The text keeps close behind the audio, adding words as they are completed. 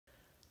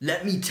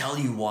Let me tell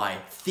you why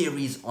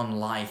theories on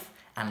life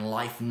and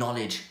life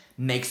knowledge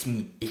makes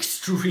me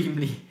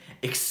extremely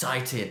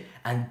excited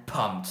and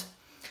pumped.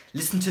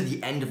 Listen to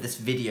the end of this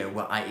video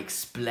where I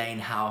explain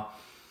how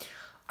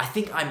I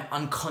think I'm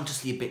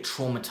unconsciously a bit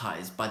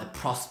traumatized by the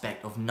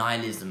prospect of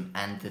nihilism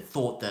and the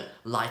thought that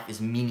life is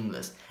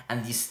meaningless,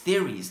 and these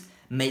theories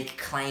make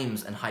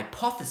claims and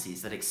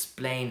hypotheses that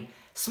explain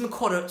some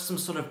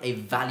sort of a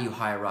value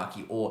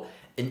hierarchy or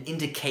an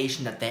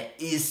indication that there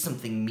is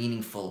something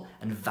meaningful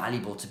and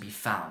valuable to be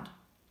found.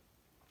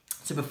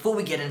 So before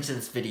we get into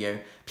this video,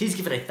 please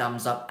give it a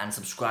thumbs up and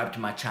subscribe to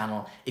my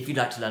channel if you'd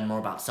like to learn more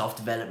about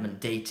self-development,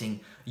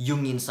 dating,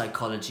 Jungian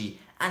psychology,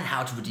 and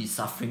how to reduce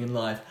suffering in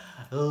life.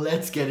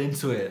 Let's get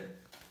into it.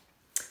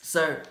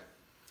 So,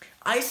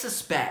 I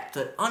suspect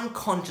that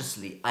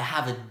unconsciously I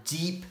have a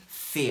deep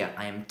fear.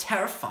 I am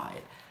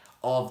terrified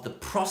of the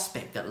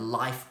prospect that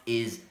life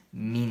is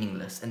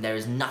meaningless and there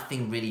is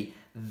nothing really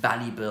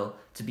valuable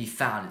to be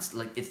found.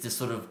 It's this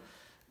sort of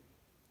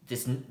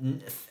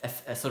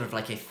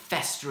like a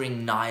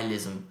festering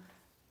nihilism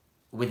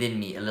within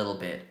me a little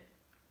bit.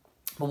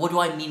 But what do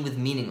I mean with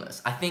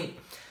meaningless? I think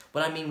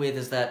what I mean with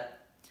is that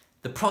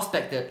the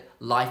prospect that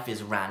life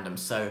is random.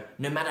 So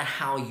no matter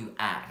how you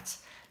act,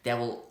 there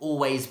will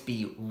always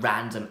be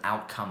random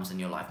outcomes in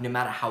your life. No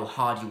matter how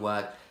hard you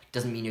work,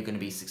 doesn't mean you're going to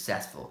be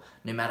successful.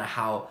 No matter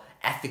how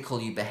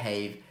ethical you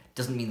behave,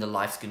 doesn't mean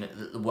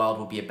the world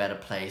will be a better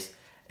place.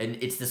 And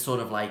it's this sort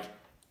of like,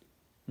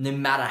 no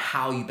matter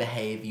how you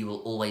behave, you will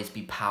always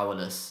be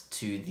powerless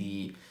to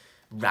the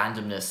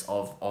randomness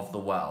of the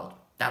world.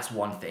 That's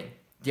one thing.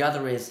 The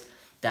other is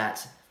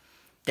that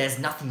there's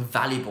nothing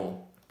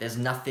valuable, there's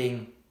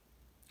nothing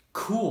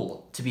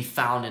cool to be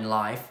found in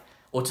life,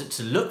 or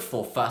to look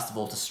for, first of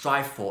all, to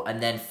strive for,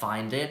 and then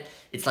find it.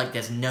 It's like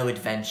there's no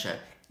adventure.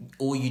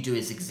 All you do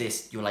is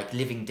exist. You're like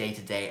living day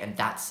to day, and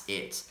that's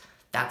it.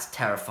 That's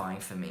terrifying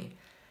for me.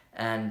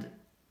 And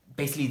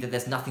basically that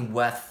there's nothing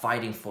worth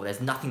fighting for. There's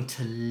nothing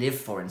to live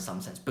for in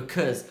some sense,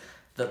 because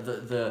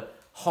the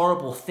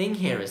horrible thing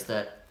here is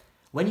that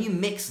when you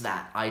mix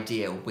that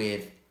idea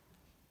with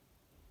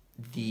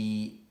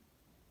the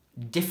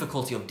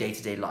difficulty of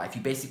day-to-day life,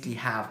 you basically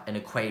have an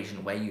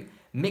equation where you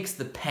mix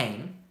the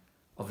pain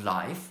of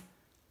life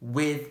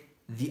with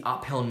the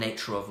uphill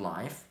nature of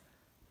life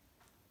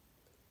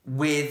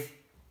with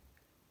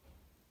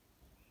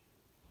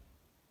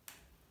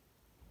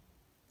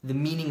the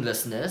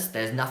meaninglessness.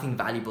 There's nothing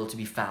valuable to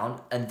be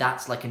found, and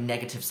that's like a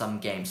negative sum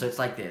game. So it's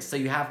like this. So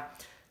you have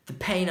the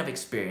pain of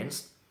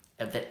experience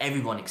that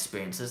everyone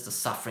experiences, the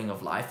suffering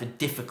of life, the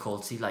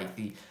difficulty, like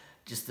the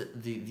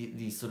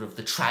sort of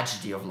the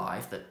tragedy of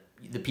life, that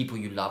the people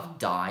you love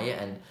die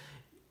and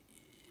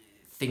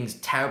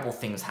terrible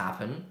things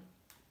happen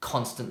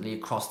constantly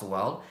across the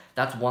world.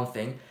 That's one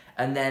thing.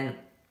 And then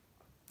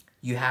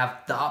you have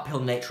the uphill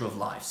nature of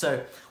life.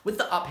 So with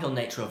the uphill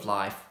nature of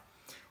life,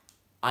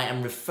 I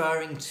am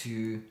referring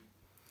to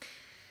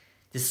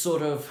this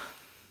sort of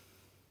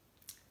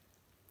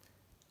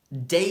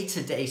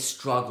day-to-day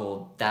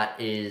struggle that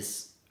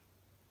is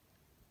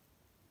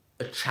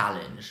a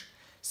challenge.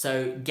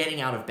 So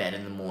getting out of bed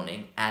in the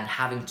morning and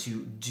having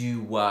to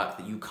do work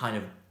that you kind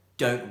of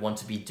don't want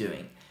to be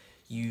doing.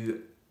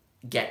 You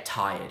get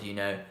tired, you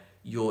know,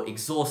 you're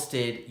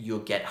exhausted, you'll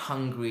get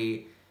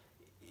hungry.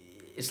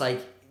 It's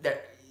like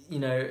that, you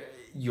know,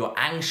 you're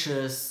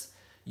anxious,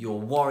 you're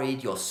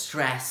worried, you're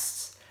stressed,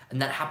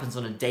 and that happens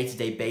on a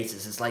day-to-day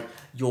basis. It's like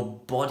your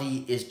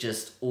body is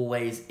just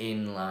always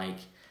in like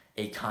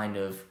a kind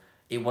of,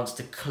 it wants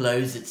to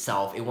close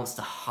itself, it wants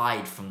to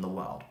hide from the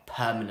world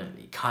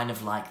permanently, kind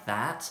of like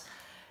that.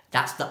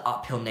 That's the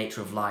uphill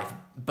nature of life.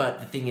 But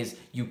the thing is,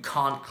 you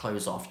can't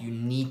close off, you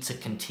need to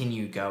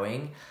continue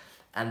going.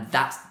 And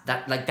that's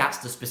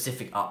the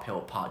specific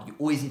uphill part. You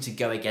always need to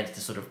go against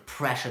the sort of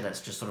pressure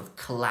that's just sort of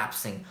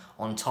collapsing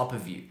on top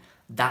of you.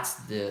 That's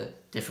the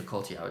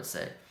difficulty, I would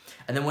say.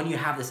 And then when you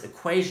have this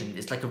equation,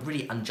 it's like a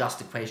really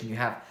unjust equation. You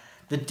have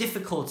the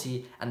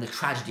difficulty and the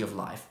tragedy of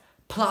life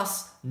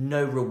plus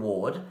no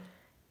reward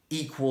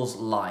equals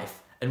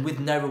life. And with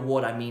no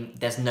reward, I mean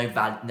there's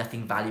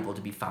nothing valuable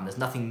to be found. There's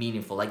nothing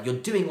meaningful. Like, you're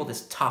doing all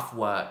this tough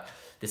work,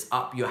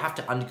 you have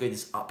to undergo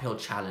this uphill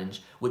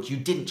challenge, which you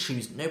didn't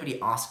choose. Nobody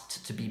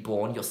asked to be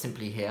born. You're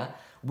simply here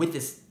with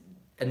this,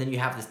 and then you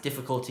have this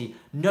difficulty,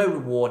 no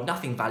reward,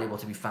 nothing valuable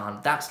to be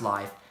found. That's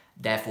life.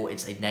 Therefore,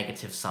 it's a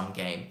negative sum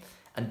game,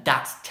 and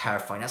that's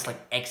terrifying. That's like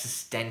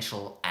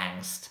existential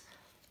angst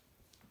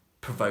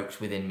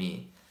provoked within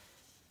me,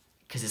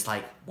 because it's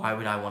like, why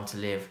would I want to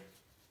live?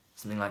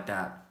 Something like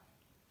that.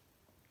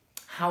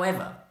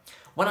 However,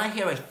 when I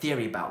hear a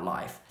theory about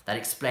life that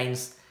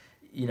explains,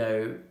 you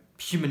know,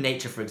 human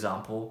nature, for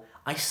example,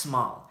 I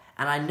smile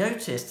and I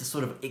notice the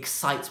sort of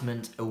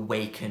excitement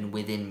awaken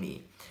within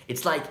me.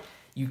 It's like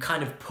you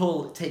kind of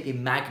take a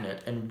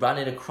magnet and run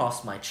it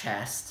across my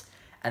chest,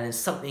 and then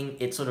something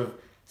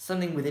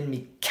within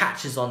me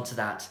catches onto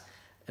that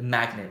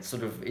magnet,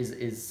 sort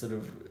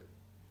of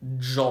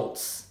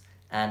jolts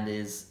and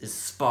is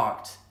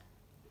sparked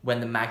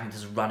when the magnet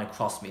is run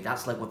across me.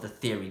 That's like what the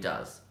theory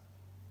does.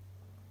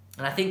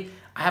 And I think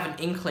I have an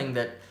inkling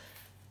that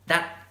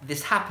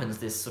this happens,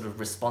 this sort of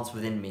response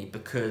within me,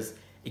 because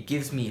it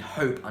gives me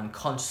hope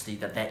unconsciously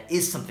that there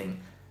is something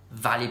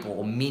valuable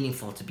or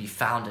meaningful to be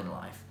found in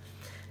life.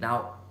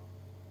 Now,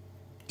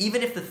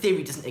 even if the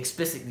theory doesn't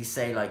explicitly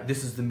say, like,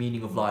 this is the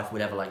meaning of life,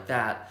 whatever like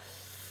that,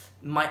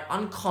 my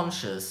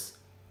unconscious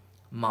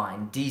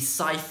mind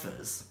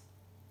deciphers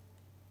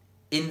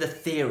in the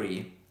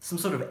theory some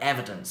sort of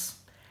evidence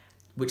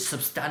which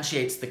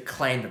substantiates the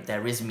claim that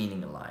there is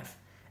meaning in life.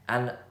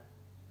 And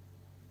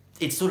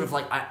it's sort of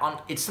like,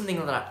 it's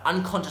something that I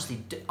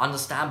unconsciously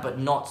understand, but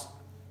not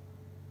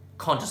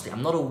consciously.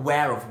 I'm not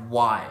aware of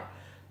what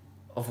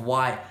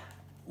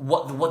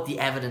the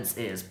evidence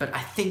is, but I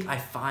think I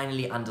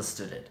finally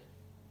understood it.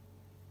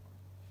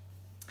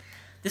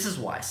 This is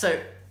why.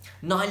 So,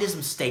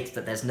 nihilism states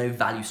that there's no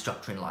value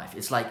structure in life.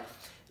 It's like,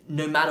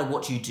 no matter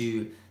what you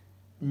do,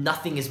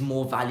 nothing is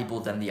more valuable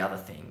than the other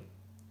thing.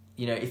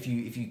 You know, if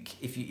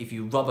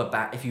you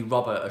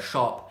rob a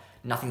shop,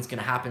 nothing's going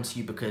to happen to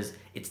you because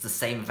it's the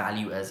same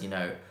value as, you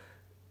know,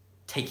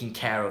 taking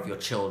care of your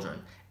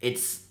children.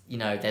 It's, you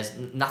know,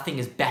 nothing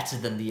is better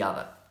than the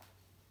other,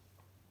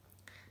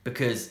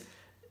 because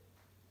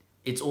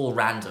it's all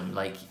random.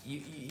 Like,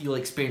 you'll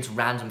experience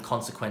random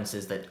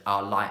consequences that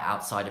lie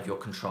outside of your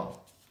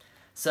control.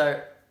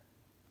 So,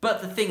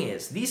 but the thing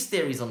is, these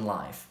theories on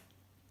life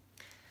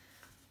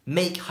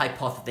make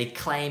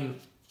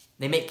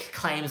they make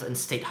claims and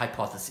state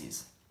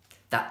hypotheses.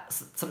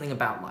 That's something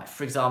about life.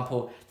 For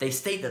example, they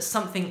state that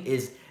something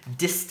is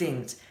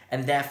distinct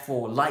and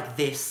therefore like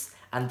this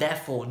and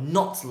therefore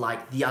not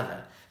like the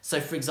other.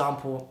 So for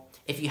example,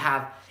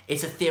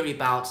 it's a theory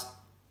about,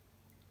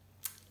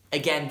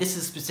 again, this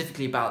is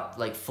specifically about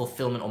like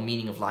fulfillment or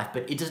meaning of life,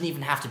 but it doesn't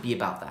even have to be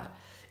about that.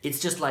 It's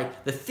just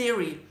like the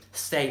theory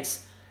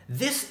states,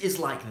 this is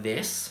like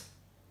this,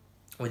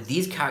 with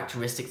these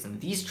characteristics and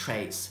these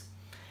traits,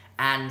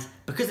 and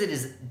because it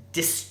is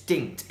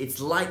distinct, it's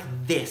like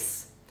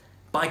this,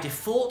 by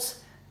default,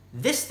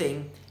 this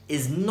thing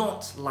is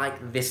not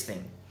like this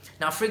thing.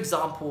 Now, for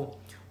example,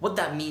 what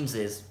that means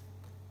is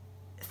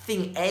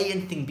thing A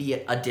and thing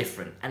B are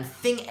different. And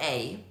thing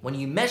A, when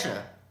you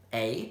measure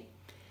A,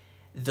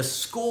 the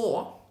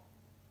score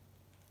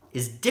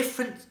is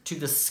different to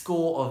the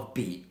score of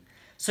B.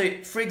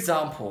 So, for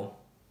example,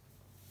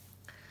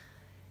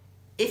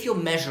 if you're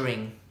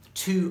measuring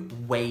two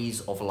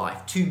ways of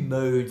life, two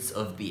modes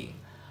of being,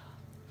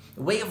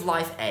 way of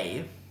life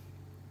A,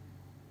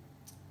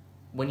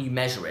 when you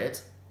measure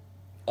it,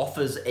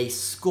 offers a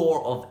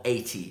score of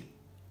 80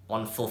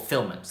 on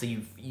fulfillment. So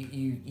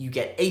you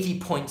get 80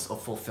 points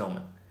of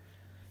fulfillment.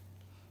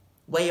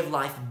 Way of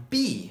life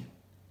B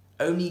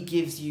only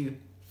gives you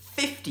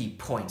 50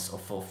 points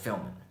of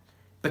fulfillment,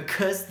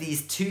 because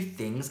these two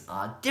things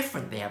are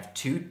different. They have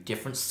two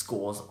different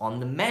scores on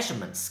the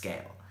measurement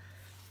scale.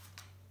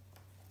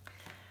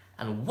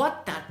 And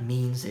what that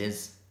means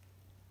is,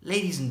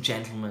 ladies and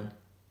gentlemen,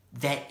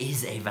 there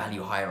is a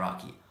value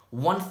hierarchy.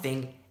 One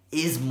thing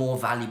is more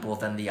valuable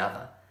than the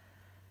other.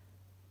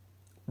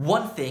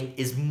 One thing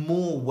is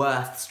more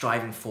worth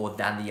striving for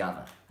than the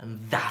other.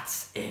 And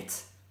that's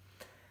it.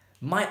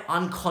 My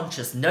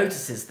unconscious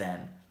notices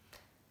then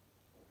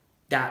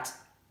that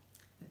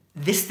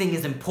this thing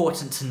is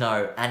important to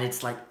know, and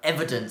it's like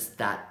evidence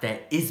that there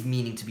is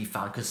meaning to be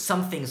found, because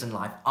some things in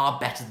life are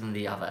better than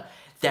the other.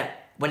 That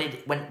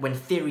when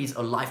theories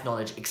or life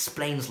knowledge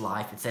explains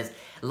life, it says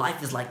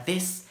life is like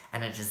this,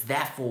 and it is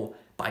therefore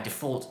by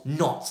default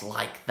not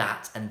like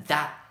that, and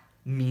that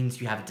means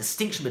you have a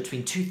distinction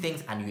between two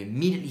things, and you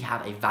immediately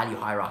have a value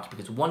hierarchy,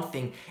 because one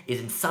thing is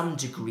in some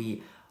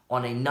degree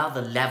on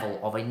another level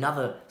of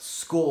another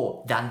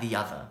score than the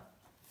other.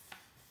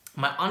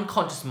 My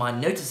unconscious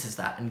mind notices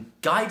that and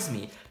guides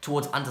me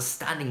towards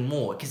understanding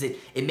more, because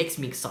it makes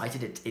me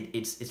excited.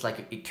 It's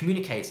like it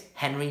communicates,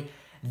 Henry,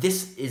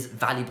 this is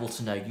valuable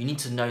to know. You need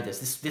to know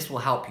this. This will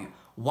help you.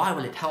 Why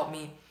will it help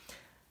me?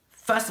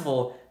 First of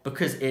all,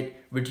 because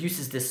it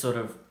reduces this sort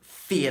of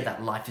fear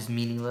that life is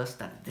meaningless,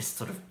 that this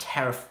sort of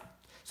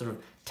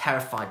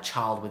terrified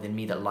child within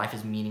me, that life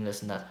is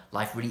meaningless and that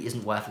life really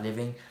isn't worth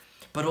living.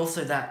 But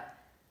also that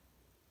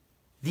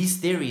these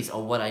theories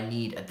are what I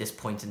need at this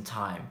point in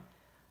time.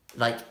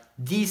 Like,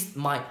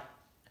 my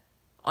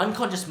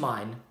unconscious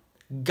mind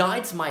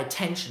guides my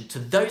attention to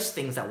those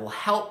things that will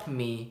help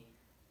me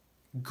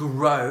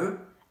grow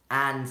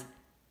and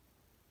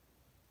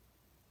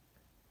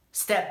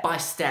step by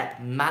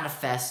step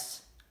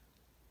manifest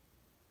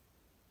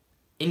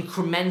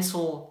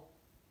incremental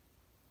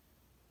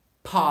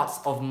parts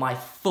of my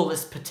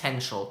fullest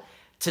potential,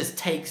 to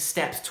take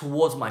steps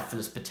towards my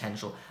fullest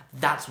potential.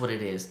 That's what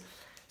it is.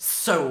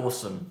 So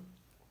awesome.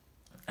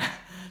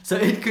 So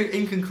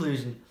in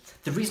conclusion,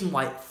 the reason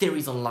why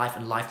theories on life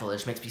and life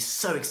knowledge makes me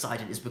so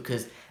excited is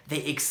because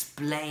they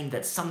explain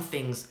that some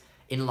things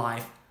in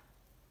life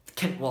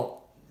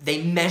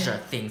they measure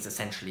things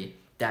essentially,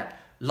 that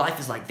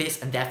life is like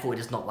this and therefore it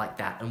is not like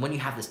that. And when you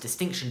have this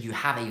distinction, you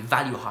have a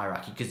value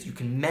hierarchy, because you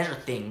can measure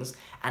things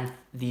and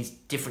these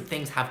different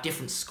things have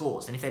different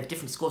scores. And if they have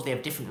different scores, they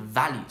have different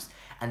values.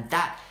 And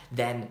that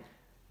then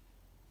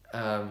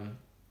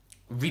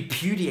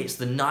repudiates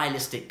the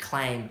nihilistic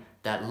claim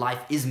that life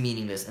is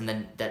meaningless and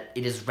then that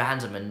it is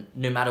random and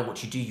no matter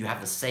what you do, you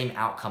have the same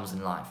outcomes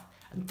in life.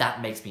 And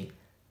that makes me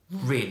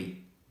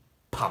really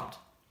pumped.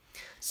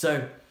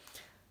 So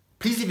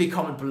please leave a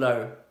comment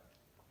below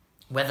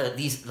whether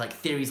these like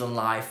theories on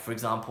life, for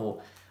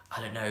example,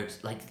 I don't know,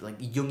 like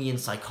Jungian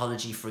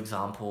psychology, for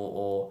example,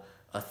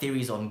 or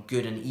theories on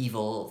good and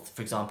evil,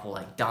 for example,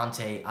 like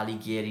Dante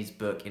Alighieri's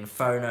book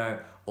Inferno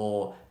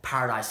or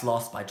Paradise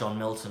Lost by John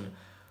Milton,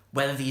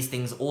 whether these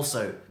things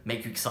also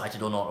make you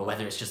excited or not, or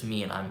whether it's just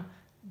me and I'm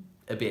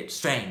a bit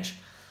strange.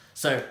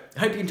 So, I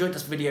hope you enjoyed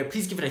this video.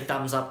 Please give it a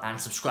thumbs up and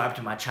subscribe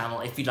to my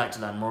channel if you'd like to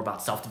learn more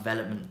about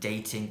self-development,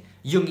 dating,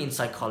 Jungian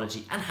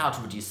psychology, and how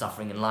to reduce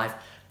suffering in life.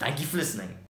 Thank you for listening.